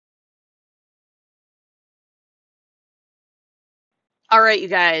All right, you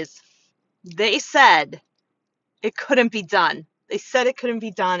guys. They said it couldn't be done. They said it couldn't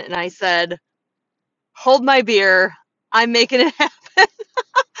be done, and I said, "Hold my beer. I'm making it happen."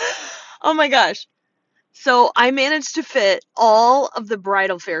 Oh my gosh. So I managed to fit all of the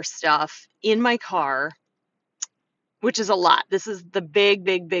bridal fair stuff in my car, which is a lot. This is the big,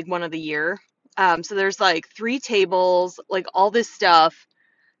 big, big one of the year. So there's like 3 tables, like all this stuff.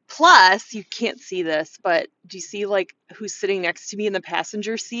 Plus, you can't see this, but do you see like who's sitting next to me in the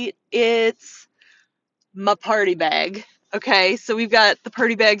passenger seat? It's my party bag. Okay, so we've got the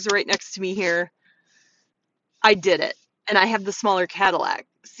party bags right next to me here. I did it. And I have the smaller Cadillac.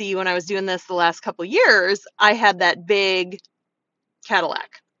 See, when I was doing this the last couple years, I had that big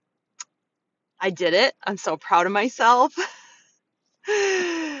Cadillac. I did it. I'm so proud of myself.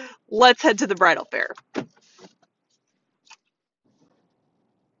 Let's head to the bridal fair.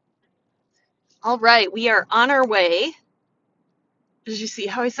 All right, we are on our way. Did you see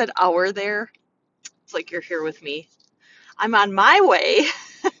how I said hour there? It's like you're here with me. I'm on my way.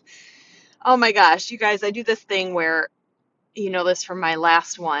 Oh my gosh, you guys, I do this thing where, you know this from my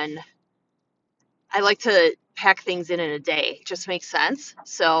last one, I like to pack things in a day. It just makes sense.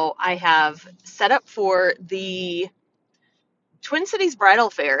 So I have set up for the Twin Cities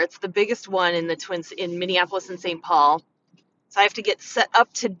Bridal Fair. It's the biggest one in the Twins in Minneapolis and St. Paul. So I have to get set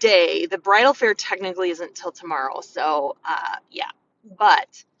up today. The bridal fair technically isn't till tomorrow. So yeah,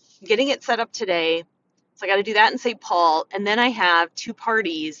 but getting it set up today. So I got to do that in St. Paul, and then I have 2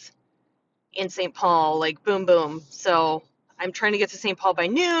 parties in St. Paul, like boom, boom. So I'm trying to get to St. Paul by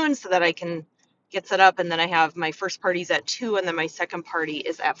noon so that I can get set up, and then I have my first party's at 2, and then my second party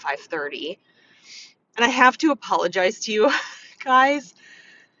is at 5:30. And I have to apologize to you guys.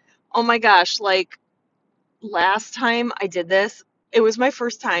 Oh my gosh, like last time I did this, it was my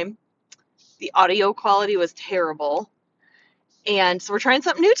first time. The audio quality was terrible. And so we're trying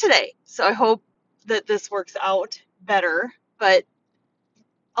something new today. So I hope that this works out better. But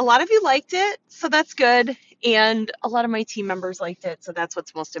a lot of you liked it, so that's good. And a lot of my team members liked it, so that's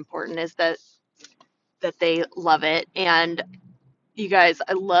what's most important is that they love it. And you guys,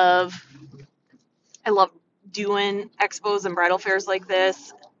 I love doing expos and bridal fairs like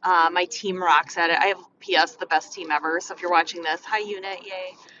this. My team rocks at it. I have PS the best team ever. So if you're watching this, hi unit,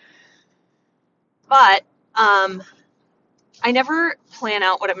 yay. But I never plan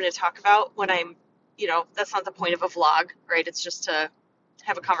out what I'm going to talk about when that's not the point of a vlog, right? It's just to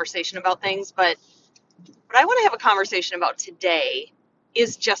have a conversation about things. But what I want to have a conversation about today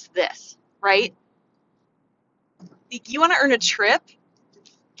is just this, right? You want to earn a trip?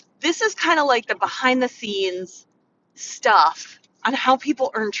 This is kind of like the behind the scenes stuff on how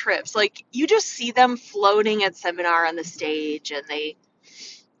people earn trips. Like you just see them floating at seminar on the stage, and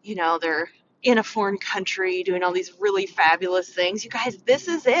they're in a foreign country doing all these really fabulous things. You guys, this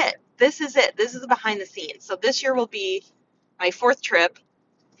is it. This is it. This is the behind the scenes. So this year will be my 4th trip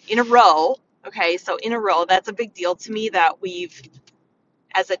in a row. Okay, so in a row, that's a big deal to me that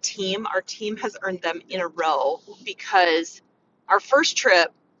as a team, our team has earned them in a row because our first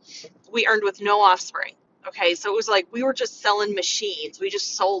trip we earned with no offspring. Okay, so it was like we were just selling machines. We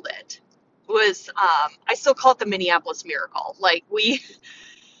just sold it. It was I still call it the Minneapolis miracle. Like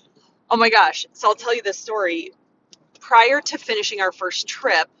oh my gosh. So I'll tell you this story. Prior to finishing our first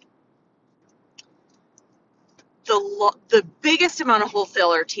trip, the biggest amount of wholesale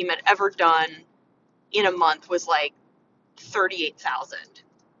our team had ever done in a month was like 38,000,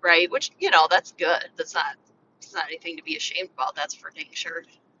 right? Which that's good. It's not anything to be ashamed about. That's for dang sure.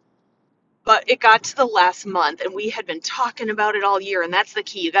 But it got to the last month, and we had been talking about it all year, and that's the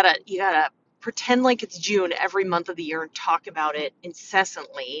key. You gotta pretend like it's June every month of the year and talk about it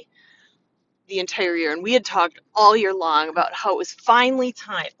incessantly the entire year. And we had talked all year long about how it was finally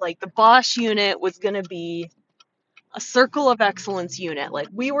time. Like the Bosch unit was gonna be a circle of excellence unit. Like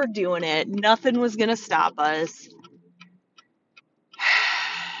we were doing it, nothing was gonna stop us.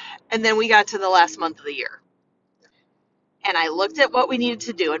 And then we got to the last month of the year. And I looked at what we needed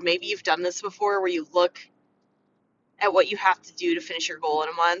to do, and maybe you've done this before where you look at what you have to do to finish your goal in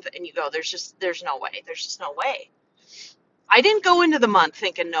a month and you go, there's no way. There's just no way. I didn't go into the month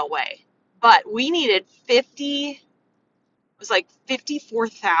thinking no way, but we needed it was like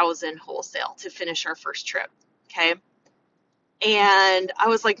 54,000 wholesale to finish our first trip. Okay. And I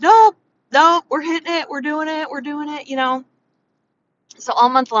was like, nope, we're hitting it. We're doing it. So all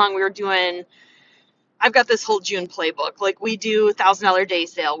month long I've got this whole June playbook. Like we do $1,000 day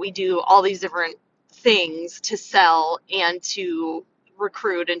sale. We do all these different things to sell and to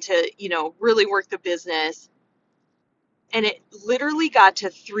recruit and to, really work the business. And it literally got to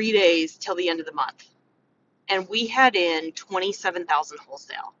 3 days till the end of the month. and we had in 27,000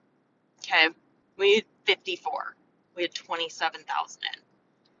 wholesale. Okay. We had 54. We had 27,000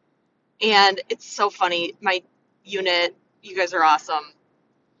 in. And it's so funny. My unit, you guys are awesome.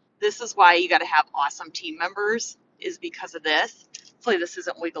 This is why you got to have awesome team members, is because of this. Hopefully this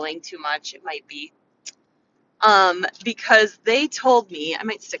isn't wiggling too much. It might be. Because they told me, I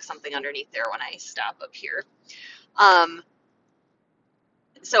might stick something underneath there when I stop up here. Um,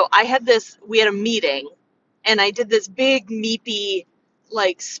 so we had a meeting, and I did this big meepy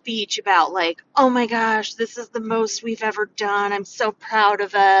like speech about like, oh my gosh, this is the most we've ever done. I'm so proud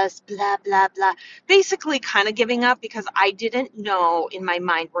of us, blah, blah, blah. Basically kind of giving up because I didn't know in my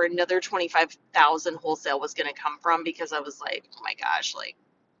mind where another 25,000 wholesale was going to come from, because I was like, oh my gosh, like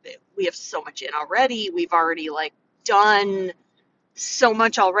we have so much in already. We've already like done so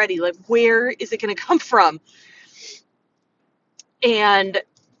much already. Like, where is it going to come from? And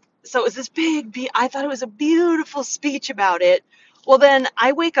so it was this I thought it was a beautiful speech about it. Well, then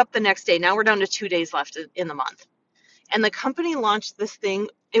I wake up the next day. Now we're down to 2 days left in the month. And the company launched this thing.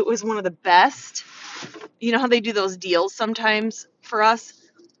 It was one of the best. You know how they do those deals sometimes for us?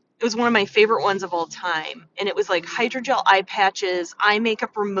 It was one of my favorite ones of all time. And it was like hydrogel eye patches, eye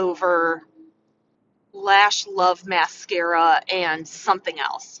makeup remover, lash love mascara, and something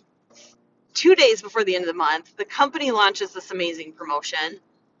else. 2 days before the end of the month, the company launches this amazing promotion.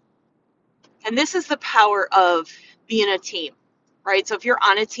 And this is the power of being a team, right? So if you're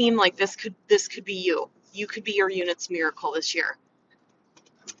on a team, like this could be you. You could be your unit's miracle this year.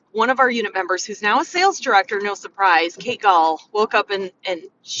 One of our unit members, who's now a sales director, no surprise, Kate Gall, woke up and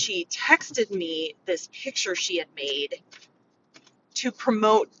she texted me this picture she had made to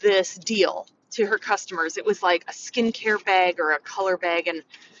promote this deal to her customers. It was like a skincare bag or a color bag. And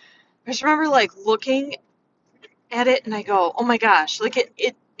I just remember like looking at it and I go, oh my gosh, like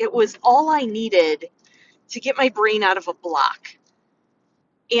it was all I needed to get my brain out of a block.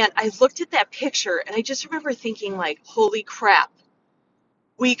 And I looked at that picture and I just remember thinking like, holy crap,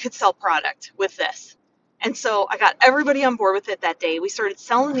 we could sell product with this. And so I got everybody on board with it that day. We started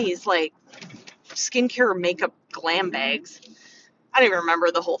selling these like skincare makeup glam bags. I don't even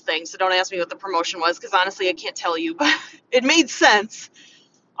remember the whole thing, so don't ask me what the promotion was, because honestly I can't tell you, but it made sense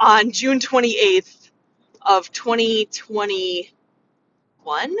on June 28th of 2021.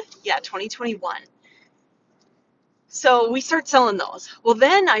 Yeah, 2021. So we start selling those. Well,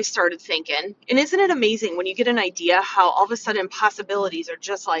 then I started thinking, and isn't it amazing when you get an idea how all of a sudden possibilities are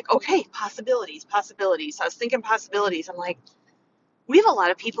just like, okay, possibilities, possibilities. So I was thinking possibilities. I'm like, we have a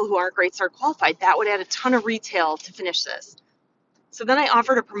lot of people who aren't Great Start qualified. That would add a ton of retail to finish this. So then I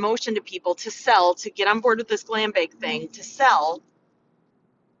offered a promotion to people to sell, to get on board with this glam bag thing, to sell,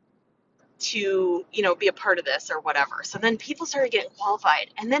 to, be a part of this or whatever. So then people started getting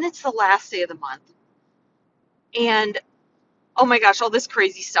qualified. And then it's the last day of the month. And oh my gosh, all this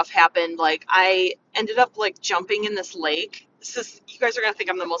crazy stuff happened. Like I ended up like jumping in this lake. You guys are gonna think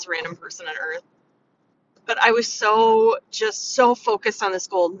I'm the most random person on earth. But I was so focused on this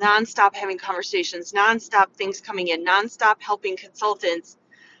goal, nonstop having conversations, nonstop things coming in, nonstop helping consultants.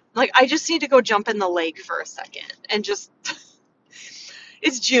 Like I just need to go jump in the lake for a second and just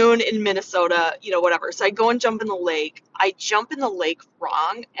it's June in Minnesota, whatever. So I go and jump in the lake. I jump in the lake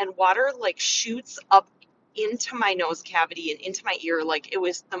wrong and water like shoots up into my nose cavity and into my ear. Like it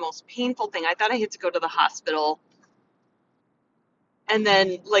was the most painful thing. I thought I had to go to the hospital. And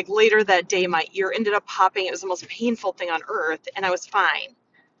then like later that day, my ear ended up popping. It was the most painful thing on earth and I was fine.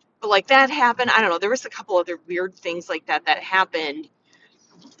 But like that happened. I don't know. There was a couple other weird things like that happened.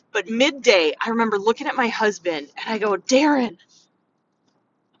 But midday, I remember looking at my husband and I go, Darren,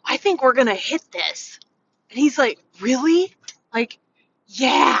 I think we're going to hit this. And he's like, really? Like,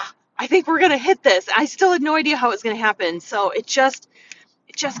 yeah, I think we're going to hit this. I still had no idea how it was going to happen. So it just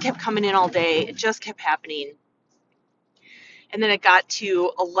kept coming in all day. It just kept happening. And then it got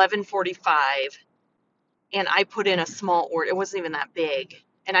to 11:45 and I put in a small order. It wasn't even that big.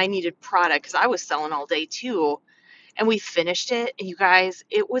 And I needed product because I was selling all day too. And we finished it. And you guys,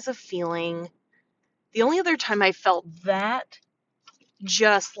 it was a feeling. The only other time I felt that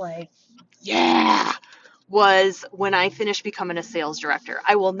just like, yeah, was when I finished becoming a sales director.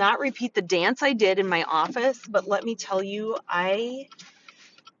 I will not repeat the dance I did in my office, but let me tell you, I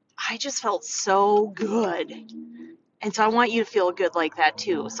just felt so good. And so I want you to feel good like that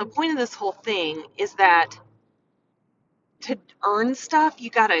too. So point of this whole thing is that to earn stuff,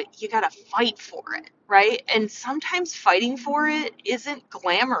 you gotta fight for it, right? And sometimes fighting for it isn't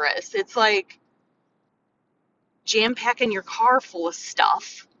glamorous. It's like jam packing your car full of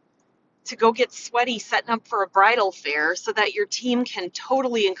stuff to go get sweaty setting up for a bridal fair so that your team can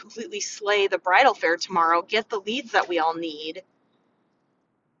totally and completely slay the bridal fair tomorrow, get the leads that we all need.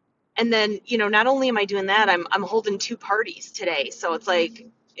 And then, not only am I doing that, I'm holding 2 parties today. So it's like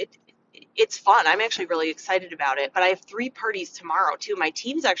it's fun. I'm actually really excited about it. But I have 3 parties tomorrow too. My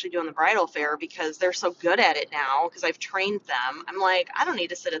team's actually doing the bridal fair because they're so good at it now because I've trained them. I'm like, I don't need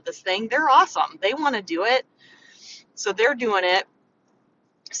to sit at this thing. They're awesome. They want to do it. So they're doing it.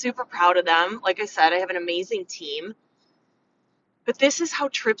 Super proud of them. Like I said, I have an amazing team. But this is how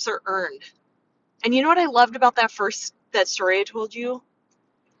trips are earned. And you know what I loved about that story I told you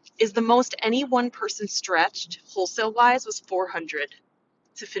is the most any one person stretched wholesale wise was 400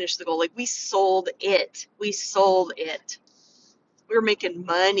 to finish the goal. Like we sold it. We sold it. We were making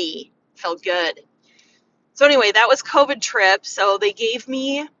money. Felt good. So anyway, that was COVID trip. So they gave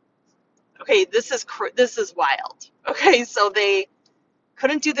me, okay, this is wild. Okay, so they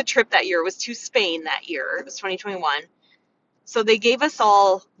couldn't do the trip that year. It was to Spain that year. It was 2021. So they gave us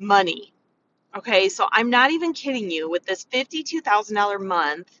all money. Okay, so I'm not even kidding you with this $52,000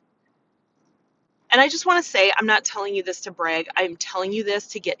 month. And I just want to say, I'm not telling you this to brag. I'm telling you this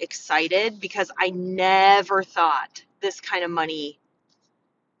to get excited because I never thought this kind of money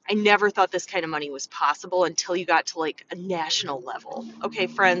was possible until you got to like a national level. Okay,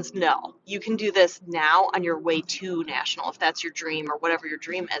 friends, no. You can do this now on your way to national if that's your dream or whatever your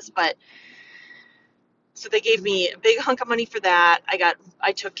dream is. But so they gave me a big hunk of money for that.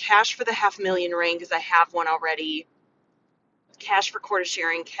 I took cash for the $500,000 ring because I have one already. Cash for quota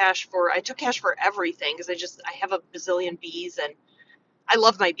sharing, I took cash for everything because I have a bazillion bees and I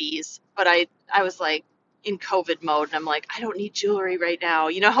love my bees, but I was like in COVID mode and I'm like, I don't need jewelry right now.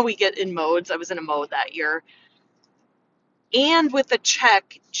 You know how we get in modes? I was in a mode that year. And with the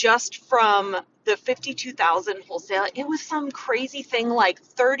check just from the 52,000 wholesale, it was some crazy thing like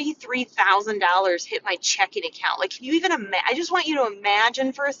 $33,000 hit my checking account. Like, can you even imagine? I just want you to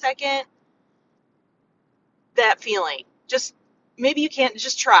imagine for a second that feeling. Just maybe you can't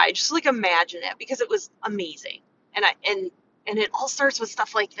just try, just like imagine it because it was amazing. And it all starts with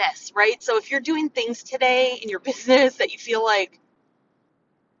stuff like this, right? So if you're doing things today in your business that you feel like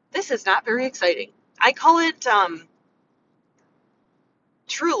this is not very exciting, I call it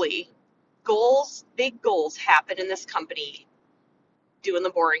truly big goals happen in this company doing the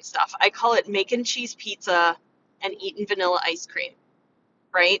boring stuff. I call it making cheese pizza and eating vanilla ice cream,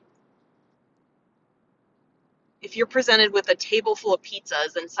 right? If you're presented with a table full of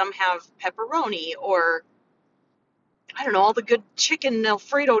pizzas and some have pepperoni or I don't know, all the good chicken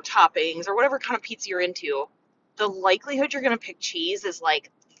Alfredo toppings or whatever kind of pizza you're into, the likelihood you're going to pick cheese is like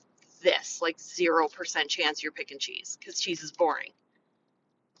this, like 0% chance you're picking cheese because cheese is boring.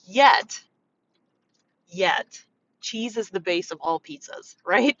 Yet, cheese is the base of all pizzas,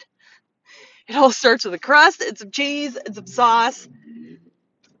 right? It all starts with a crust and some cheese and some sauce,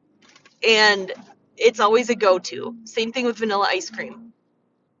 and it's always a go-to. Same thing with vanilla ice cream.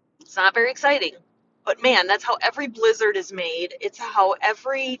 It's not very exciting, but man, that's how every blizzard is made. It's how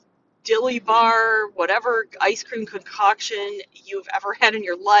every dilly bar, whatever ice cream concoction you've ever had in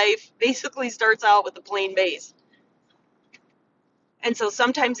your life, basically starts out with a plain base. And so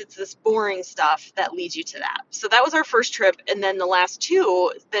sometimes it's this boring stuff that leads you to that. So that was our first trip. And then the last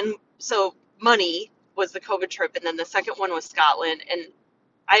 2, so money was the COVID trip. And then the second one was Scotland. And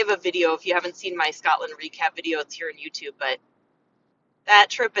I have a video. If you haven't seen my Scotland recap video, it's here on YouTube. But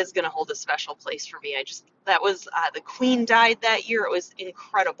that trip is going to hold a special place for me. That was, the Queen died that year. It was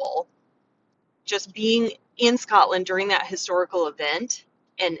incredible. Just being in Scotland during that historical event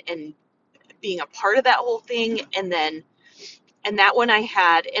and being a part of that whole thing. And that one I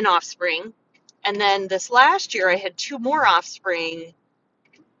had an offspring. And then this last year I had 2 more offspring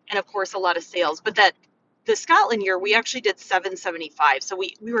and of course a lot of sales. But the Scotland year, we actually did 775. So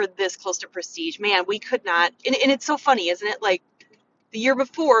we were this close to prestige. Man, we could not, and it's so funny, isn't it? Like the year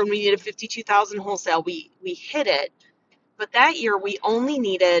before when we needed 52,000 wholesale, we hit it. But that year we only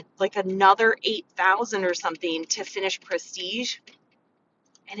needed like another 8,000 or something to finish prestige.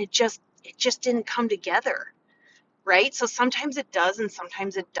 And it just didn't come together. Right? So sometimes it does and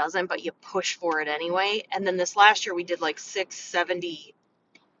sometimes it doesn't, but you push for it anyway. And then this last year we did like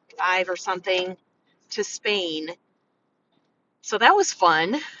 675 or something to Spain. So that was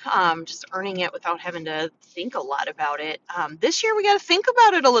fun, just earning it without having to think a lot about it. This year we got to think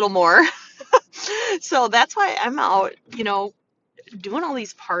about it a little more. So that's why I'm out, doing all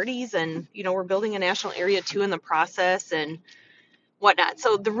these parties and, we're building a national area too in the process and whatnot.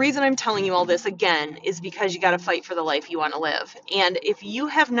 So the reason I'm telling you all this again is because you got to fight for the life you want to live. And if you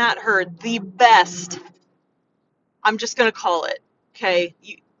have not heard the best, I'm just going to call it, okay?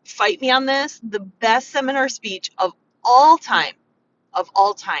 fight me on this, the best seminar speech all time, of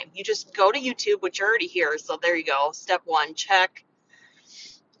all time. You just go to YouTube, which you're already here, so there you go. Step one, check.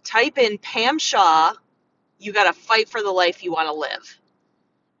 Type in Pam Shaw, you got to fight for the life you want to live.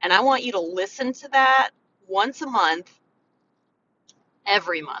 And I want you to listen to that once a month,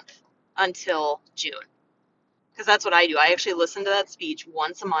 every month until June. Because that's what I do. I actually listen to that speech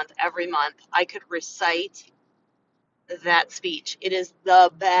once a month, every month. I could recite that speech. It is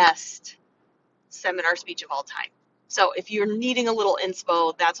the best seminar speech of all time. So if you're needing a little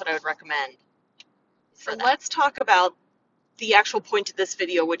inspo, that's what I would recommend. So let's talk about the actual point of this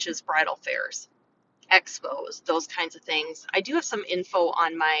video, which is bridal fairs, expos, those kinds of things. I do have some info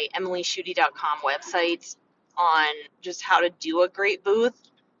on my emilyschutte.com website on just how to do a great booth.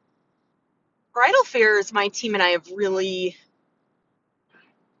 Bridal fairs, my team and I have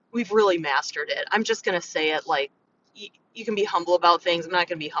we've really mastered it. I'm just going to say it, like, you can be humble about things. I'm not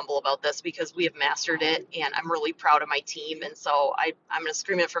going to be humble about this because we have mastered it, and I'm really proud of my team. And so I'm going to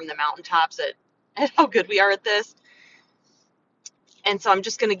scream it from the mountaintops at how good we are at this. And so I'm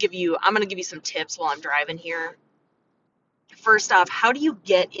going to give you some tips while I'm driving here. First off, how do you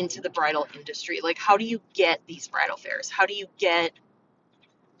get into the bridal industry? Like, how do you get these bridal fairs? How do you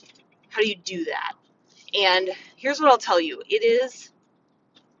do that? And here's what I'll tell you.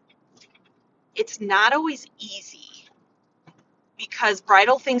 It's not always easy, because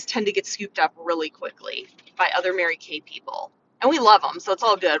bridal things tend to get scooped up really quickly by other Mary Kay people. And we love them, so it's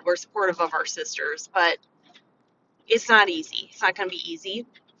all good. We're supportive of our sisters, but it's not easy. It's not going to be easy.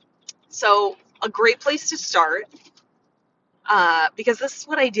 So a great place to start, because this is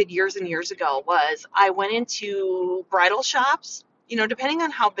what I did years and years ago, was I went into bridal shops. You know, depending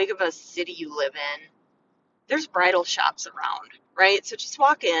on how big of a city you live in, there's bridal shops around, right? So just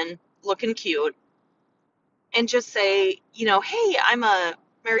walk in looking cute and just say, you know, hey, I'm a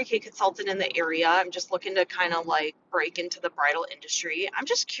Mary Kay consultant in the area. I'm just looking to kind of like break into the bridal industry. I'm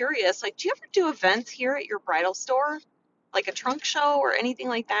just curious, like, do you ever do events here at your bridal store? Like a trunk show or anything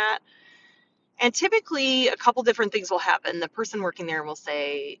like that? And typically a couple different things will happen. The person working there will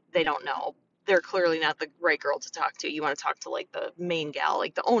say they don't know. They're clearly not the right girl to talk to. You want to talk to like the main gal,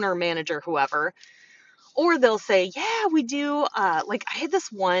 like the owner, manager, whoever. Or they'll say, yeah, we do. Like I had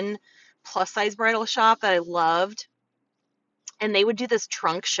this one plus size bridal shop that I loved, and they would do this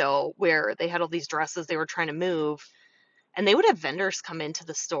trunk show where they had all these dresses they were trying to move, and they would have vendors come into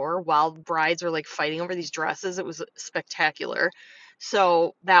the store while brides were like fighting over these dresses. It was spectacular.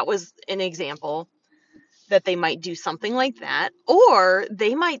 So that was an example that they might do something like that. Or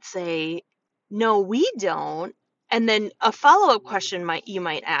they might say, no, we don't. And then a follow-up question you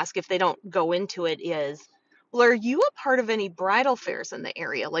might ask, if they don't go into it, is, well, are you a part of any bridal fairs in the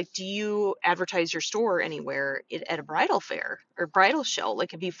area? Like, do you advertise your store anywhere at a bridal fair or bridal show?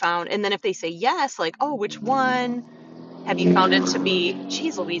 Like, have you found, and then if they say yes, like, oh, which one? Have you found it to be,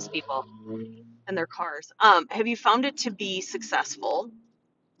 geez Louise, people and their cars. Have you found it to be successful?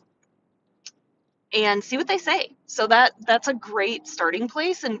 And see what they say. So that's a great starting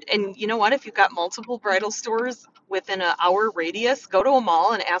place. And you know what? If you've got multiple bridal stores within an hour radius, go to them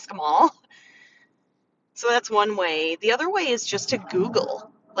all and ask them all. So that's one way. The other way is just to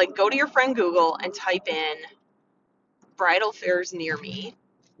Google. Like, go to your friend Google and type in bridal fairs near me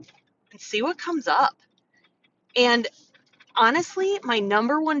and see what comes up. And honestly, my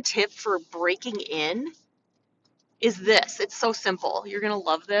number one tip for breaking in is this. It's so simple. You're going to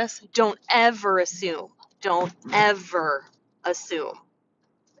love this. Don't ever assume. Don't ever assume,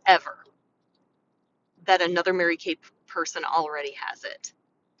 ever, that another Mary Kay person already has it.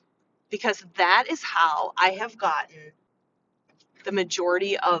 Because that is how I have gotten the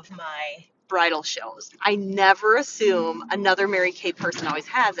majority of my bridal shows. I never assume another Mary Kay person always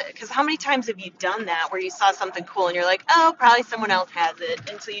has it. Because how many times have you done that where you saw something cool and you're like, oh, probably someone else has it,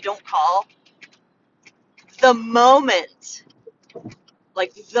 and so you don't call? The moment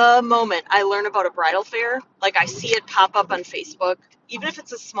I learn about a bridal fair, like I see it pop up on Facebook, even if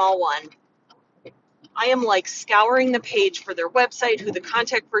it's a small one, I am like scouring the page for their website, who the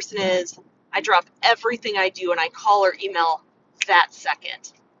contact person is. I drop everything I do and I call or email that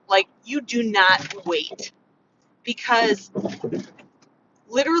second. Like, you do not wait, because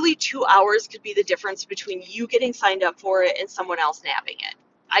literally 2 hours could be the difference between you getting signed up for it and someone else nabbing it.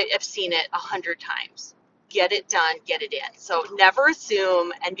 I have seen it 100 times. Get it done, get it in. So never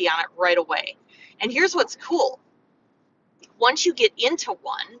assume, and be on it right away. And here's what's cool. Once you get into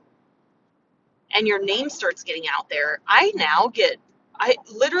one and your name starts getting out there, I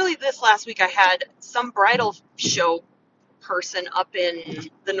literally this last week I had some bridal show person up in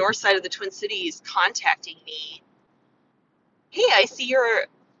the north side of the Twin Cities contacting me. Hey, I see you're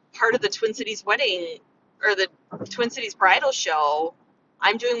part of the Twin Cities wedding or the Twin Cities bridal show.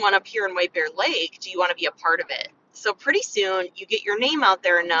 I'm doing one up here in White Bear Lake. Do you want to be a part of it? So pretty soon you get your name out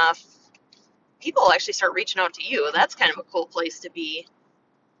there enough, people will actually start reaching out to you. That's kind of a cool place to be.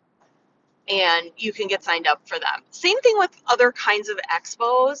 And you can get signed up for them. Same thing with other kinds of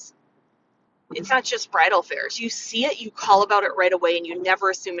expos. It's not just bridal fairs. You see it, you call about it right away, and you never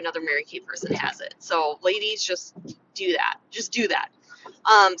assume another Mary Kay person has it. So ladies, just do that. Just do that.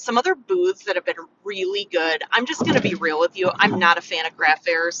 Some other booths that have been really good. I'm just going to be real with you. I'm not a fan of craft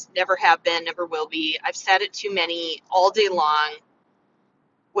fairs. Never have been, never will be. I've sat at too many all day long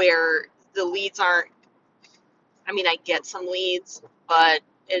where the leads aren't, I mean, I get some leads, but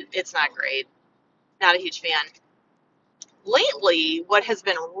it's not great. Not a huge fan. Lately, what has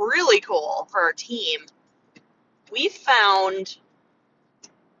been really cool for our team, we found,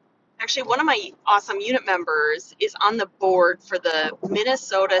 actually one of my awesome unit members is on the board for the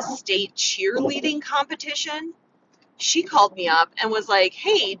Minnesota State Cheerleading Competition. She called me up and was like,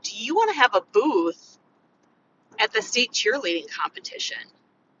 hey, do you want to have a booth at the state cheerleading competition?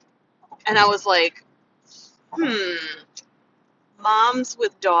 And I was like, moms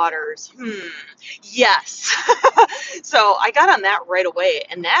with daughters. Yes. So I got on that right away,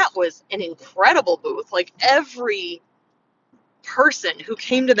 and that was an incredible booth. Like every person who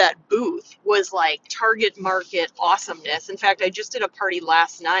came to that booth was like target market awesomeness. In fact, I just did a party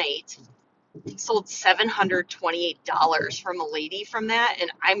last night, sold $728 from a lady from that,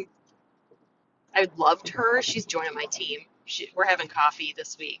 and I loved her. She's joining my team. We're having coffee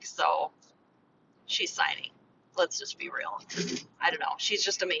this week, so she's signing. Let's just be real. I don't know. She's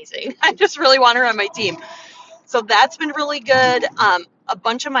just amazing. I just really want her on my team. So that's been really good. A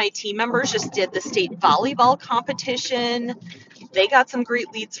bunch of my team members just did the state volleyball competition. They got some great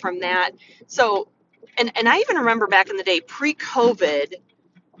leads from that. So, and I even remember back in the day, pre-COVID,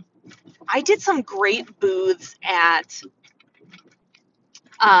 I did some great booths at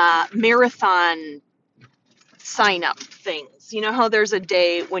marathon sign-up things. You know how there's a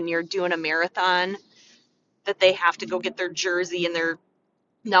day when you're doing a marathon that they have to go get their jersey and their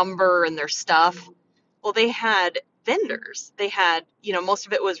number and their stuff? Well, they had vendors. They had, most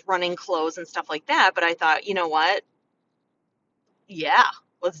of it was running clothes and stuff like that. But I thought, you know what? Yeah,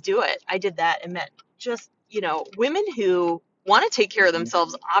 let's do it. I did that and met just, women who want to take care of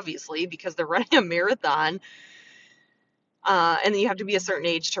themselves, obviously, because they're running a marathon. And then you have to be a certain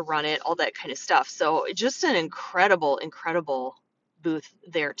age to run it, all that kind of stuff. So just an incredible, incredible booth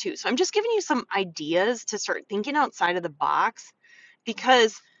there too. So I'm just giving you some ideas to start thinking outside of the box,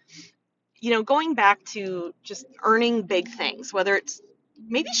 because going back to just earning big things, whether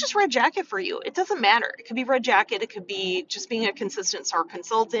maybe it's just Red Jacket for you. It doesn't matter. It could be Red Jacket. It could be just being a consistent SAR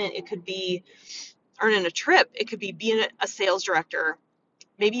consultant. It could be earning a trip. It could be being a sales director.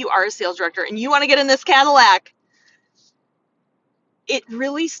 Maybe you are a sales director and you want to get in this Cadillac. It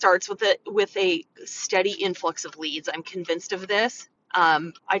really starts with a steady influx of leads. I'm convinced of this.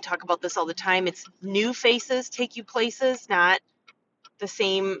 I talk about this all the time. It's new faces take you places, not the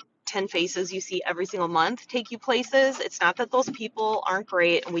same 10 faces you see every single month take you places. It's not that those people aren't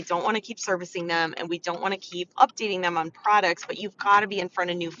great and we don't want to keep servicing them and we don't want to keep updating them on products, but you've got to be in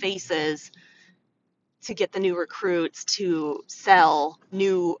front of new faces to get the new recruits to sell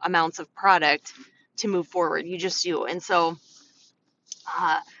new amounts of product to move forward. You just do. And so,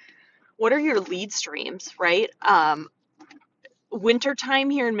 what are your lead streams, right? Wintertime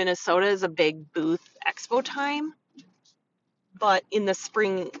here in Minnesota is a big booth expo time. But in the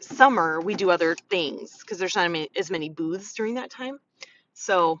spring, summer, we do other things because there's not as many booths during that time.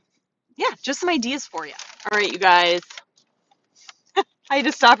 So, yeah, just some ideas for you. All right, you guys. I had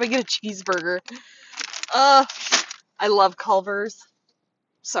to stop and get a cheeseburger. I love Culver's.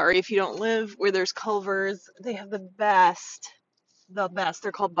 Sorry if you don't live where there's Culver's. They have the best. The best.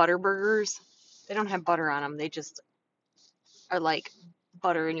 They're called butter burgers. They don't have butter on them. They just are like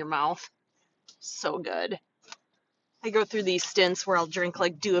butter in your mouth. So good. I go through these stints where I'll drink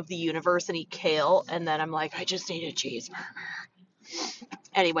like Dew of the Universe and eat kale, and then I'm like, I just need a cheeseburger.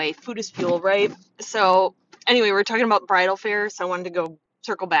 Anyway, food is fuel, right? So anyway, we're talking about bridal fair, so I wanted to go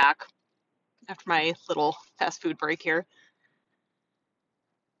circle back after my little fast food break here.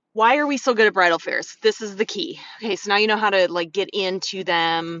 Why are we so good at bridal fairs? This is the key. Okay, so now you know how to like get into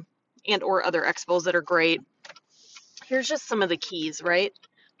them and or other expos that are great. Here's just some of the keys, right?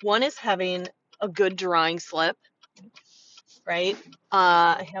 One is having a good drawing slip, right?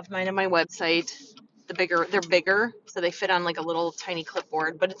 I have mine on my website. They're bigger, so they fit on like a little tiny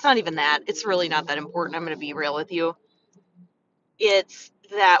clipboard, but it's not even that. It's really not that important. I'm going to be real with you. It's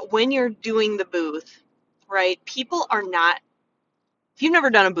that when you're doing the booth, right, people are not if you've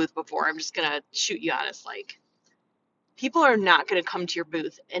never done a booth before, I'm just gonna shoot you honest, like, people are not gonna come to your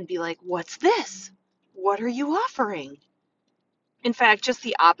booth and be like, what's this? What are you offering? In fact, just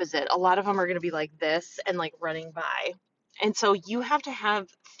the opposite. A lot of them are gonna be like this and like running by. And so you have to have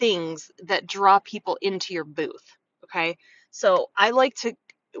things that draw people into your booth. Okay. So I like to,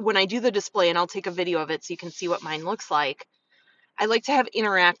 when I do the display, and I'll take a video of it so you can see what mine looks like, I like to have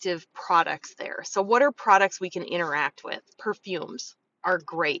interactive products there. So what are products we can interact with? Perfumes are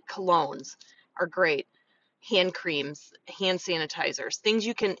great. Colognes are great. Hand creams, hand sanitizers, things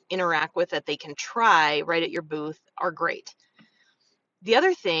you can interact with that they can try right at your booth are great. The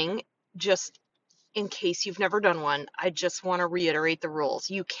other thing, just in case you've never done one, I just want to reiterate the rules.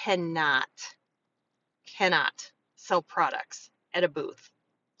 You cannot sell products at a booth.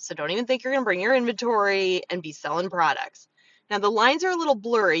 So don't even think you're going to bring your inventory and be selling products. Now, the lines are a little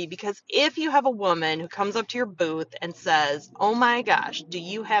blurry because if you have a woman who comes up to your booth and says, oh my gosh, do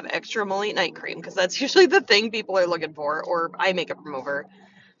you have extra emollient night cream? Because that's usually the thing people are looking for, or eye makeup remover.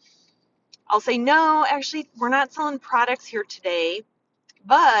 I'll say, no, actually, we're not selling products here today,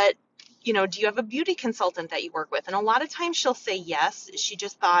 but do you have a beauty consultant that you work with? And a lot of times she'll say yes. She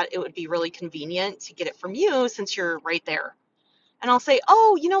just thought it would be really convenient to get it from you since you're right there. And I'll say,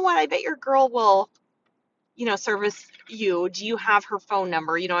 oh, you know what? I bet your girl will, service you. Do you have her phone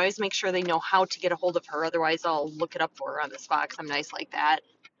number? I always make sure they know how to get a hold of her. Otherwise, I'll look it up for her on the spot because I'm nice like that.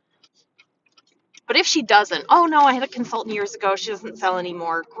 But if she doesn't, oh no, I had a consultant years ago. She doesn't sell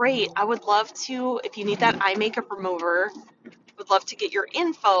anymore. Great. I would love to, if you need that eye makeup remover, would love to get your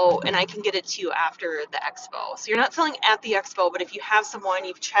info and I can get it to you after the expo. So you're not selling at the expo, but if you have someone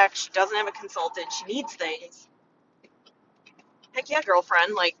you've checked, she doesn't have a consultant, she needs things, heck yeah,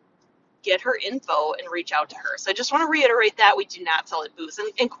 girlfriend, like, get her info and reach out to her. So I just want to reiterate that we do not sell at booths.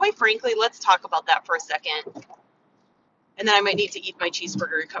 And quite frankly, let's talk about that for a second. And then I might need to eat my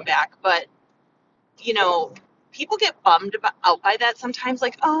cheeseburger and come back. But, people get bummed out by that sometimes,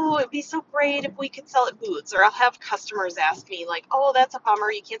 like, oh, it'd be so great if we could sell at booths. Or I'll have customers ask me, like, oh, that's a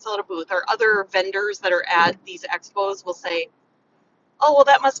bummer, you can't sell at a booth. Or other vendors that are at these expos will say, oh, well,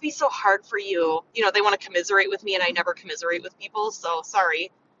 that must be so hard for you. They want to commiserate with me, and I never commiserate with people, so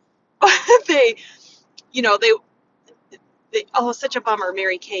sorry. they, oh, such a bummer,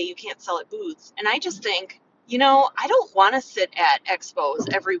 Mary Kay, you can't sell at booths. And I just think, I don't want to sit at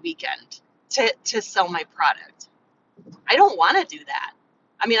expos every weekend to sell my product. I don't want to do that.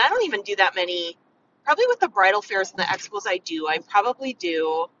 I mean, I don't even do that many, probably with the bridal fairs and the expos I probably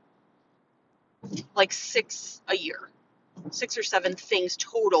do like 6 a year, 6 or 7 things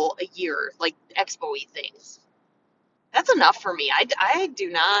total a year, like expo-y things. That's enough for me. I do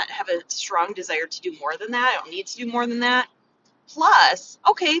not have a strong desire to do more than that. I don't need to do more than that. Plus,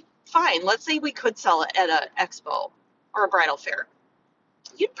 okay, fine. Let's say we could sell it at an expo or a bridal fair.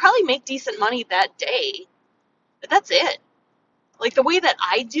 You'd probably make decent money that day, but that's it. Like the way that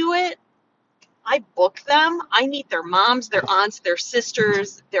I do it, I book them. I meet their moms, their aunts, their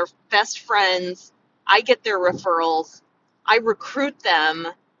sisters, their best friends. I get their referrals. I recruit them.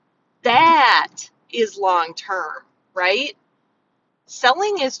 That is long term, right?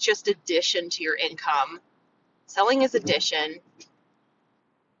 Selling is just addition to your income. Selling is addition.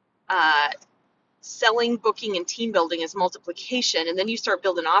 Selling, booking, and team building is multiplication. And then you start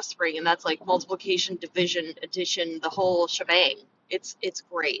building offspring, and that's like multiplication, division, addition, the whole shebang. It's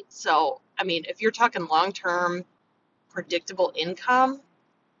great. So, I mean, if you're talking long-term predictable income,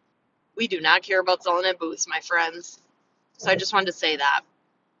 we do not care about selling at booths, my friends. So I just wanted to say that.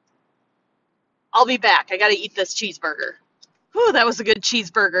 I'll be back. I got to eat this cheeseburger. Whew, that was a good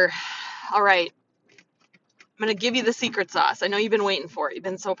cheeseburger. All right. I'm going to give you the secret sauce. I know you've been waiting for it. You've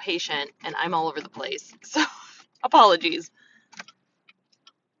been so patient, and I'm all over the place. So, apologies.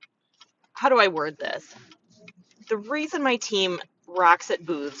 How do I word this? The reason my team rocks at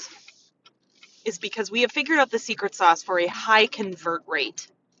booths is because we have figured out the secret sauce for a high convert rate.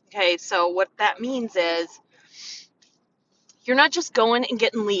 Okay, so what that means is you're not just going and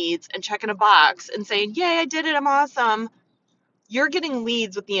getting leads and checking a box and saying, yay, I did it, I'm awesome. You're getting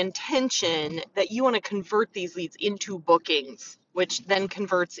leads with the intention that you want to convert these leads into bookings, which then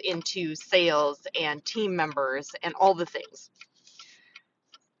converts into sales and team members and all the things.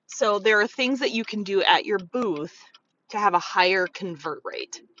 So there are things that you can do at your booth to have a higher convert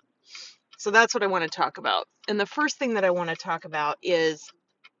rate. So that's what I want to talk about. And the first thing that I want to talk about is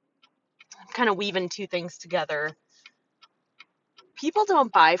kind of weaving two things together. People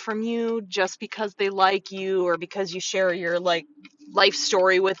don't buy from you just because they like you or because you share your life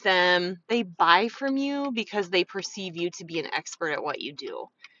story with them. They buy from you because they perceive you to be an expert at what you do.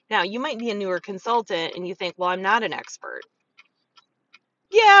 Now, you might be a newer consultant and you think, well, I'm not an expert.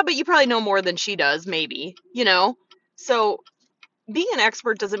 Yeah, but you probably know more than she does, maybe, you know? So being an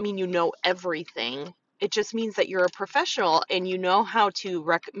expert doesn't mean you know everything. It just means that you're a professional and you know how to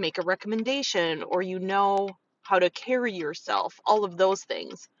make a recommendation, or you know how to carry yourself, all of those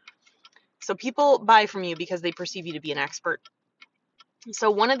things. So people buy from you because they perceive you to be an expert.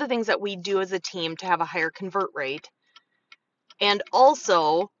 So one of the things that we do as a team to have a higher convert rate, and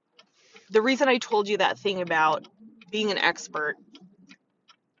also the reason I told you that thing about being an expert,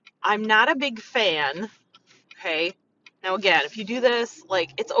 I'm not a big fan. Okay. Now, again, if you do this,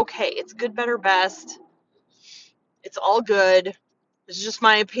 like, it's okay. It's good, better, best. It's all good. It's just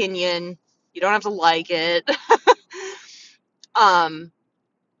my opinion. You don't have to like it. um,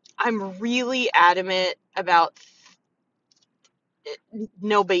 I'm really adamant about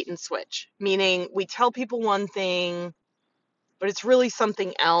no bait and switch, meaning we tell people one thing, but it's really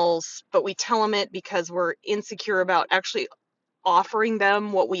something else, but we tell them it because we're insecure about actually offering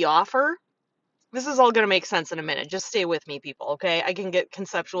them what we offer. This is all going to make sense in a minute. Just stay with me, people, okay? I can get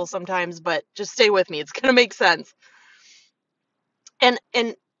conceptual sometimes, but just stay with me. It's going to make sense. And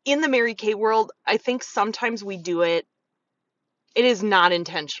in the Mary Kay world, I think sometimes we do it. It is not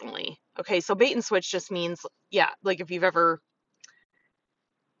intentionally. Okay, so bait and switch just means, yeah, like if you've ever,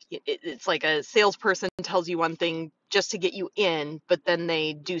 it's like a salesperson tells you one thing just to get you in, but then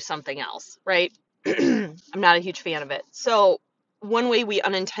they do something else, right? I'm not a huge fan of it. So one way we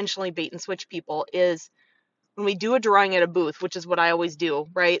unintentionally bait and switch people is when we do a drawing at a booth, which is what I always do,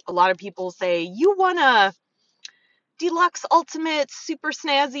 right? A lot of people say, you want a deluxe, ultimate, super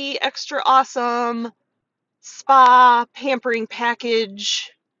snazzy, extra awesome spa pampering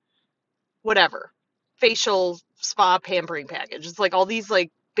package, whatever. Facial spa pampering package. It's like all these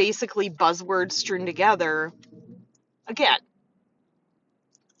like basically buzzwords strewn together. Again,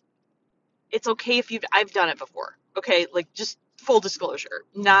 it's okay if I've done it before. Okay, like just full disclosure.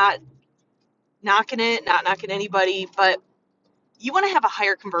 Not knocking it, not knocking anybody, but you want to have a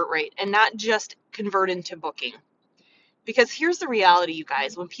higher convert rate and not just convert into booking. Because here's the reality, you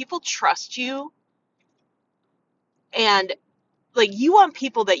guys, when people trust you, and like you want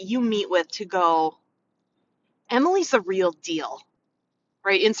people that you meet with to go, Emily's the real deal,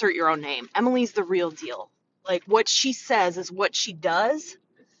 right? Insert your own name. Emily's the real deal. Like what she says is what she does.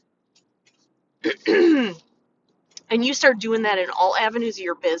 And you start doing that in all avenues of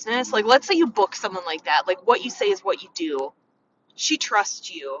your business. Like let's say you book someone like that. Like what you say is what you do. She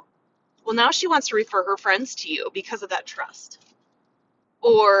trusts you. Well, now she wants to refer her friends to you because of that trust.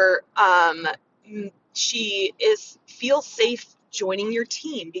 Or she feels safe joining your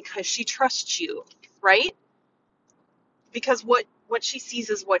team because she trusts you, right? Because what she sees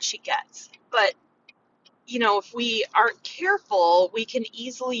is what she gets. But you know, if we aren't careful, we can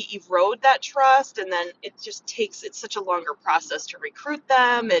easily erode that trust, and then it's such a longer process to recruit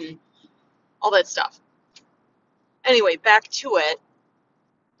them and all that stuff. Anyway, back to it.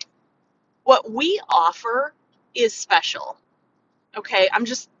 What we offer is special. Okay, in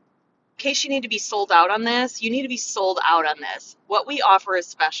case you need to be sold out on this, you need to be sold out on this. What we offer is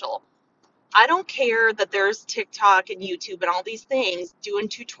special. I don't care that there's TikTok and YouTube and all these things doing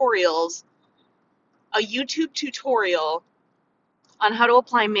tutorials. A YouTube tutorial on how to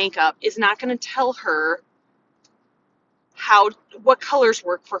apply makeup is not going to tell her what colors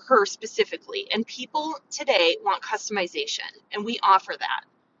work for her specifically. And people today want customization, and we offer that.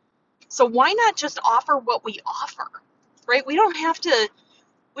 So why not just offer what we offer, right? We don't have to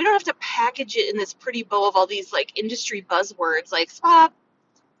package it in this pretty bow of all these like industry buzzwords like spa,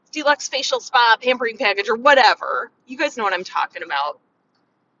 deluxe facial spa, pampering package, or whatever. You guys know what I'm talking about.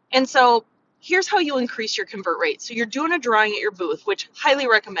 And so here's how you increase your convert rate. So you're doing a drawing at your booth, which highly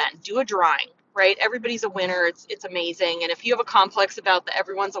recommend. Do a drawing, right? Everybody's a winner. It's amazing. And if you have a complex about the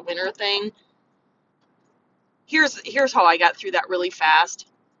everyone's a winner thing, here's how I got through that really fast,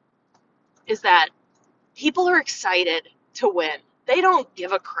 is that people are excited to win. They don't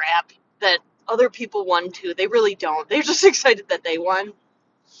give a crap that other people won too. They really don't. They're just excited that they won.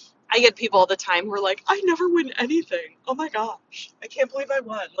 I get people all the time who are like, I never win anything. Oh my gosh, I can't believe I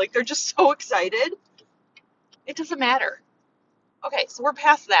won. Like, they're just so excited. It doesn't matter. Okay, so we're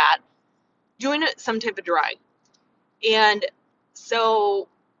past that. Doing some type of drawing. And so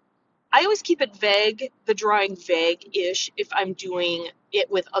I always keep it vague, the drawing vague-ish, if I'm doing it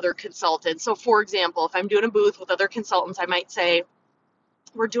with other consultants. So for example, if I'm doing a booth with other consultants, I might say,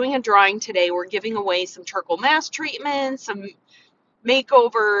 we're doing a drawing today. We're giving away some charcoal mask treatments, some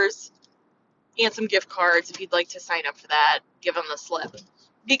makeovers, and some gift cards. If you'd like to sign up for that, give them the slip.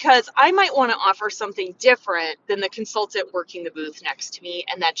 Because I might want to offer something different than the consultant working the booth next to me,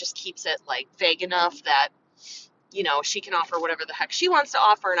 and that just keeps it like vague enough that You know, she can offer whatever the heck she wants to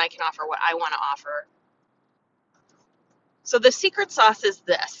offer, and I can offer what I want to offer. So the secret sauce is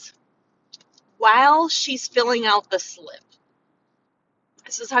this. While she's filling out the slip,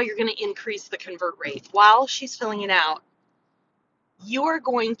 this is how you're going to increase the convert rate. While she's filling it out, you are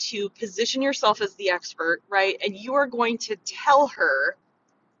going to position yourself as the expert, right? And you are going to tell her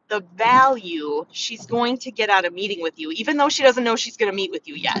the value she's going to get out of meeting with you, even though she doesn't know she's going to meet with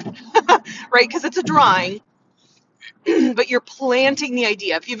you yet, right? Because it's a drawing, but you're planting the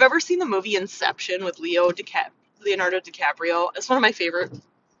idea. If you've ever seen the movie Inception with Leonardo DiCaprio, it's one of my favorite.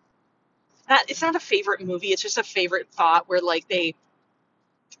 It's not a favorite movie. It's just a favorite thought where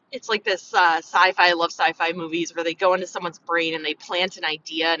it's like this sci-fi. I love sci-fi movies where they go into someone's brain and they plant an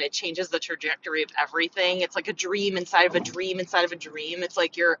idea and it changes the trajectory of everything. It's like a dream inside of a dream inside of a dream. It's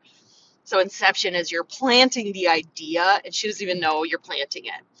like so Inception is you're planting the idea and she doesn't even know you're planting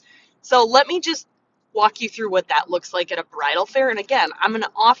it. So let me just walk you through what that looks like at a bridal fair. And again, I'm going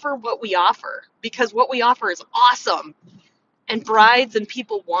to offer what we offer because what we offer is awesome and brides and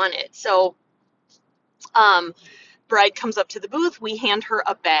people want it. So bride comes up to the booth. We hand her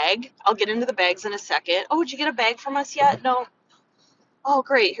a bag. I'll get into the bags in a second. Oh, did you get a bag from us yet? No. Oh,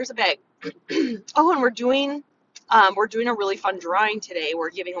 great. Here's a bag. Oh, and we're doing a really fun drawing today.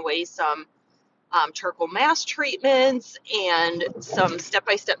 We're giving away some charcoal mask treatments and some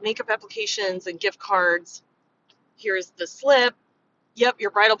step-by-step makeup applications and gift cards. Here's the slip. Yep,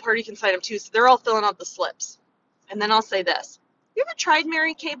 your bridal party can sign up too. So they're all filling out the slips. And then I'll say this. You ever tried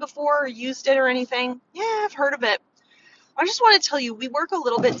Mary Kay before or used it or anything? Yeah, I've heard of it. I just want to tell you, we work a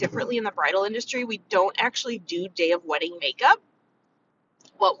little bit differently in the bridal industry. We don't actually do day of wedding makeup.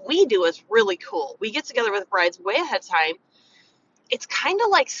 What we do is really cool. We get together with brides way ahead of time. It's kind of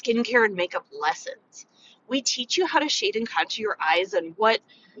like skincare and makeup lessons. We teach you how to shade and contour your eyes and what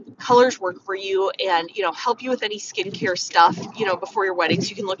colors work for you and, help you with any skincare stuff, before your wedding so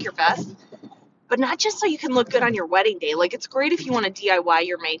you can look your best. But not just so you can look good on your wedding day. Like, it's great if you want to DIY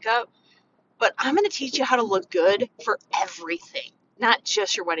your makeup, but I'm going to teach you how to look good for everything, not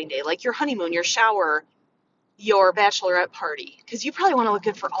just your wedding day, like your honeymoon, your shower, your bachelorette party, because you probably want to look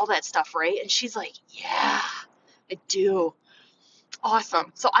good for all that stuff, right? And she's like, yeah, I do.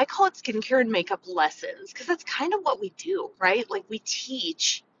 Awesome. So I call it skincare and makeup lessons because that's kind of what we do, right? Like we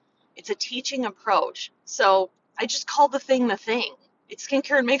teach. It's a teaching approach. So I just call the thing. It's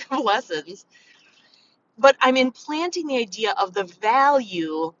skincare and makeup lessons. But I'm implanting the idea of the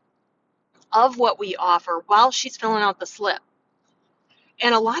value of what we offer while she's filling out the slip.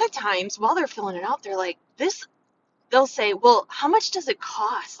 And a lot of times while they're filling it out, they're like, they'll say, well, how much does it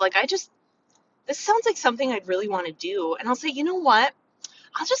cost? Like, this sounds like something I'd really want to do. And I'll say, you know what?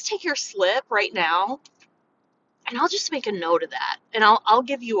 I'll just take your slip right now and I'll just make a note of that and I'll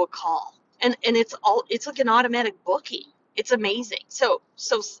give you a call. And it's like an automatic booking. It's amazing. So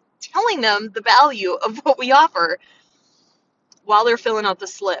telling them the value of what we offer while they're filling out the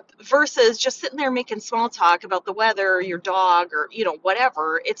slip versus just sitting there making small talk about the weather or your dog or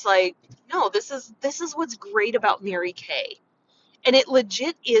whatever. It's like, no, this is what's great about Mary Kay. And it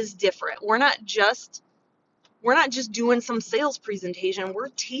legit is different. We're not just doing some sales presentation. We're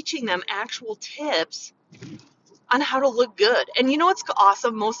teaching them actual tips on how to look good. And you know what's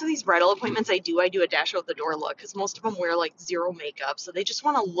awesome? Most of these bridal appointments I do a dash out the door look because most of them wear like zero makeup. So they just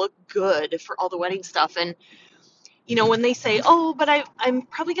want to look good for all the wedding stuff. And when they say, oh, but I'm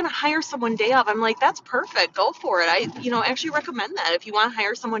probably going to hire someone day off, I'm like, that's perfect. Go for it. I actually recommend that. If you want to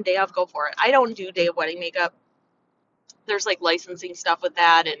hire someone day off, go for it. I don't do day of wedding makeup. There's like licensing stuff with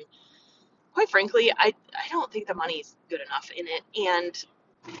that. And quite frankly, I don't think the money's good enough in it. And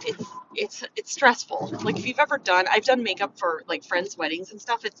it's stressful. Like if I've done makeup for like friends' weddings and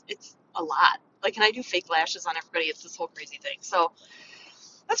stuff. It's a lot. Like, and I do fake lashes on everybody. It's this whole crazy thing. So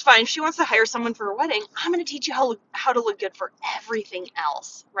that's fine. If she wants to hire someone for her wedding, I'm going to teach you how to look good for everything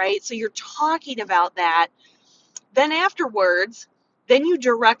else, right? So you're talking about that. Then afterwards, then you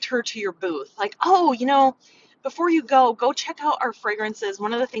direct her to your booth. Like, oh, before you go check out our fragrances.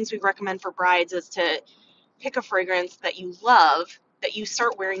 One of the things we recommend for brides is to pick a fragrance that you love, that you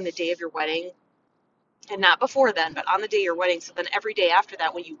start wearing the day of your wedding. And not before then, but on the day of your wedding. So then every day after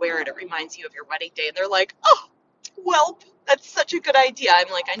that, when you wear it, it reminds you of your wedding day. And they're like, oh, well, that's such a good idea.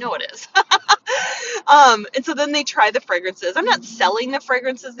 I'm like, I know it is. And so then they try the fragrances. I'm not selling the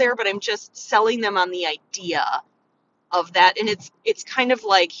fragrances there, but I'm just selling them on the idea of that. And it's kind of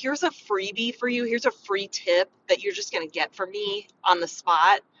like, here's a freebie for you. Here's a free tip that you're just going to get from me on the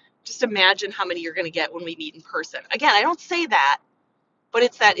spot. Just imagine how many you're going to get when we meet in person. Again, I don't say that, but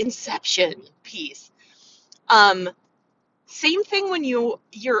it's that inception piece. Same thing when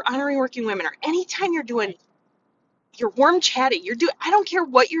you're honoring working women or anytime you're doing you're warm chatting. I don't care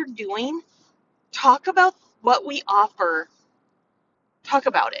what you're doing. Talk about what we offer. Talk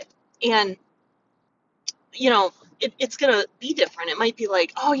about it. And, it's going to be different. It might be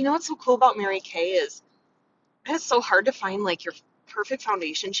like, oh, you know what's so cool about Mary Kay is it's so hard to find like your perfect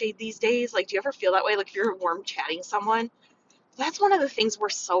foundation shade these days. Like, do you ever feel that way? Like if you're warm chatting someone, that's one of the things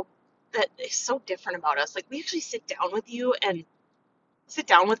that is so different about us. Like we actually sit down with you and sit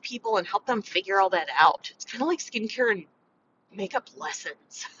down with people and help them figure all that out. It's kind of like skincare and makeup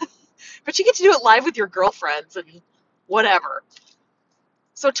lessons, but you get to do it live with your girlfriends and whatever.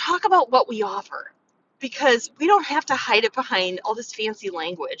 So talk about what we offer because we don't have to hide it behind all this fancy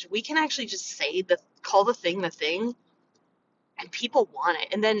language. We can actually just call the thing, and people want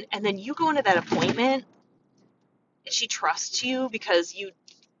it. And then you go into that appointment and she trusts you because you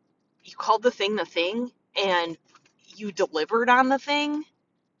called the thing, and you delivered on the thing.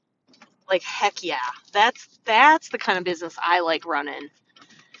 Like heck yeah. That's the kind of business I like running.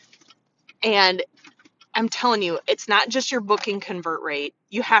 And I'm telling you, it's not just your booking convert rate.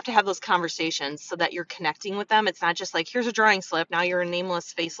 You have to have those conversations so that you're connecting with them. It's not just like, here's a drawing slip. Now you're a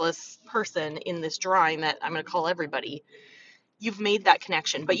nameless, faceless person in this drawing that I'm going to call everybody. You've made that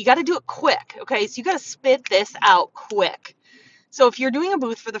connection, but you got to do it quick. Okay. So you got to spit this out quick. So if you're doing a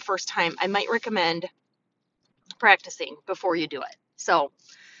booth for the first time, I might recommend practicing before you do it. So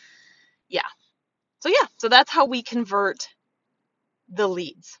yeah. So that's how we convert the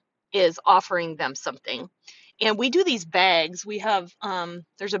leads, is offering them something. And we do these bags. We have,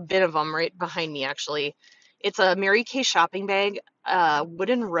 there's a bit of them right behind me, actually. It's a Mary Kay shopping bag,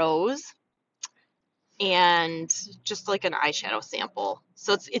 wooden rose, and just like an eyeshadow sample.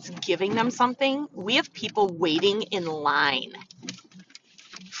 So it's giving them something. We have people waiting in line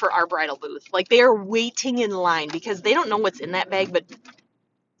for our bridal booth. Like they are waiting in line because they don't know what's in that bag, but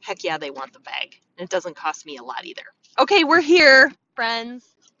heck yeah, they want the bag. And it doesn't cost me a lot either. Okay, we're here, friends.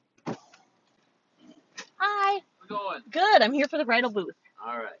 Hi. How's it going? Good. I'm here for the bridal booth.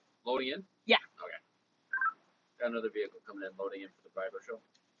 All right. Loading in? Yeah. Okay. Got another vehicle coming in, loading in for the bridal show. All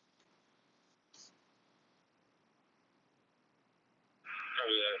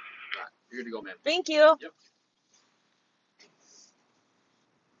right. You're good to go, man. Thank you. Yep.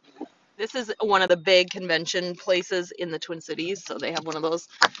 This is one of the big convention places in the Twin Cities, so they have one of those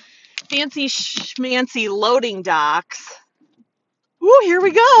fancy schmancy loading docks. Ooh, here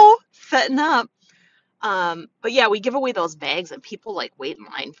we go, setting up. But yeah, we give away those bags and people like wait in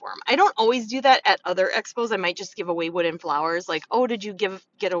line for them. I don't always do that at other expos. I might just give away wooden flowers, like, oh, did you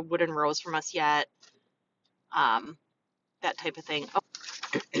get a wooden rose from us yet? That type of thing. Oh,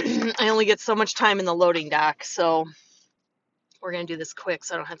 I only get so much time in the loading dock, so we're gonna do this quick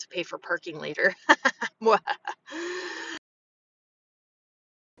so I don't have to pay for parking later.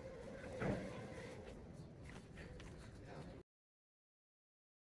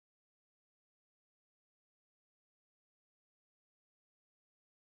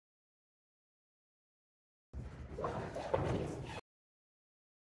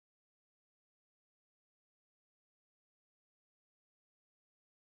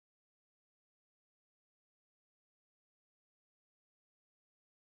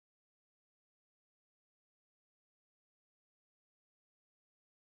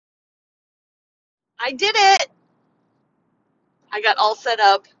 I did it! I got all set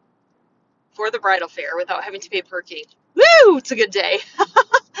up for the bridal fair without having to pay parking. Woo! It's a good day.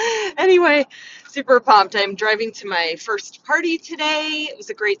 Anyway, super pumped. I'm driving to my first party today. It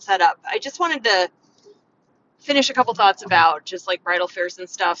was a great setup. I just wanted to finish a couple thoughts about just like bridal fairs and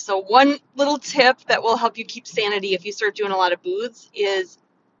stuff. So one little tip that will help you keep sanity if you start doing a lot of booths is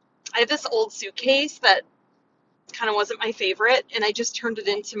I have this old suitcase that kind of wasn't my favorite, and I just turned it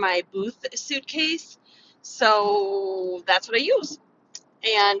into my booth suitcase. So that's what I use.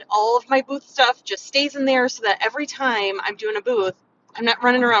 And all of my booth stuff just stays in there so that every time I'm doing a booth, I'm not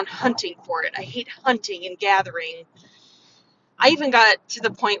running around hunting for it. I hate hunting and gathering. I even got to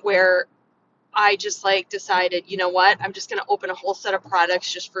the point where I just like decided, you know what, I'm just going to open a whole set of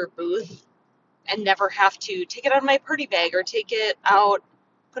products just for a booth and never have to take it out of my party bag or take it out,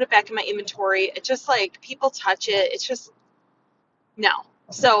 put it back in my inventory. It just like people touch it. It's just, no.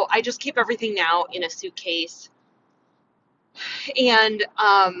 So I just keep everything now in a suitcase. And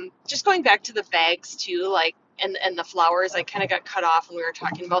just going back to the bags too, like, and the flowers, I kind of got cut off when we were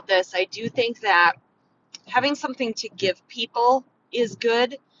talking about this. I do think that having something to give people is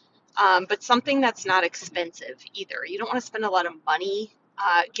good, but something that's not expensive either. You don't want to spend a lot of money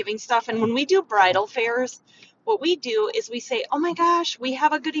giving stuff. And when we do bridal fairs, what we do is we say, oh my gosh, we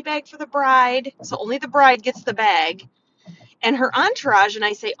have a goodie bag for the bride. So only the bride gets the bag. and her entourage, and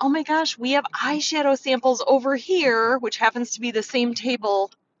I say, oh my gosh, we have eyeshadow samples over here, which happens to be the same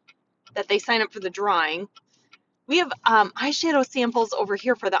table that they sign up for the drawing. We have eyeshadow samples over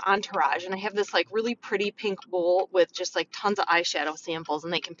here for the entourage, and I have this like really pretty pink bowl with just like tons of eyeshadow samples,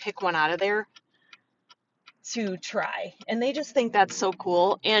 and they can pick one out of there to try. And they just think that's so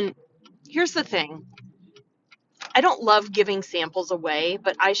cool. And here's the thing. I don't love giving samples away,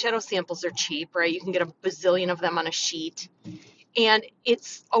 but eyeshadow samples are cheap, right? You can get a bazillion of them on a sheet. And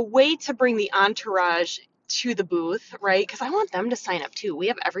it's a way to bring the entourage to the booth, right? Because I want them to sign up too. We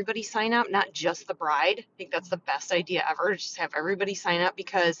have everybody sign up, not just the bride. I think that's the best idea ever, just have everybody sign up,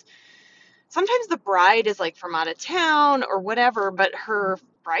 because sometimes the bride is like from out of town or whatever, but her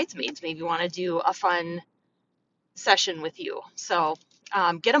bridesmaids maybe want to do a fun session with you. So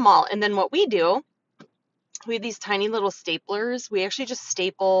get them all. And then what we do, we have these tiny little staplers. We actually just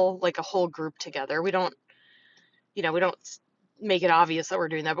staple like a whole group together. We don't make it obvious that we're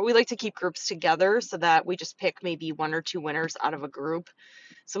doing that, but we like to keep groups together so that we just pick maybe one or two winners out of a group.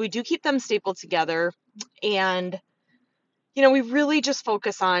 So we do keep them stapled together. And we really just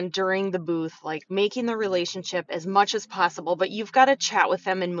focus on during the booth, like making the relationship as much as possible, but you've got to chat with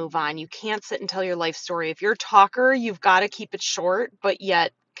them and move on. You can't sit and tell your life story. If you're a talker, you've got to keep it short, but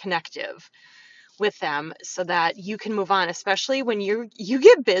yet connective with them so that you can move on, especially when you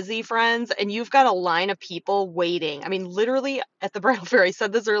get busy, friends, and you've got a line of people waiting. I mean, literally at the bridal fair, I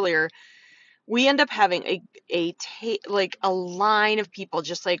said this earlier, we end up having like a line of people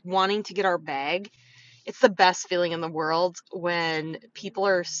just like wanting to get our bag. It's the best feeling in the world when people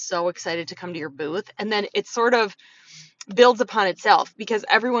are so excited to come to your booth, and then it sort of builds upon itself because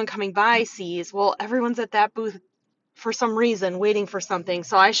everyone coming by sees, well, everyone's at that booth for some reason waiting for something,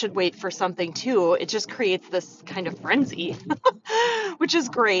 so I should wait for something too. It just creates this kind of frenzy, which is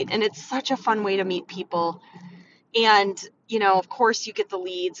great, and it's such a fun way to meet people. And of course you get the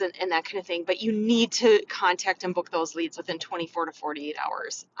leads and that kind of thing, but you need to contact and book those leads within 24 to 48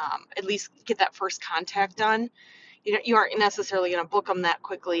 hours. At least get that first contact done. You aren't necessarily going to book them that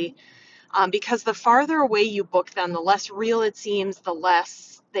quickly, because the farther away you book them, the less real it seems, the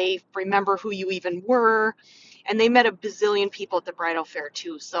less they remember who you even were. And they met a bazillion people at the bridal fair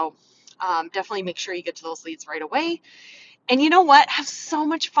too. So definitely make sure you get to those leads right away. And you know what? Have so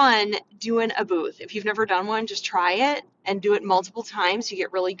much fun doing a booth. If you've never done one, just try it and do it multiple times. You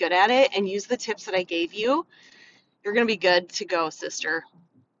get really good at it and use the tips that I gave you. You're going to be good to go, sister.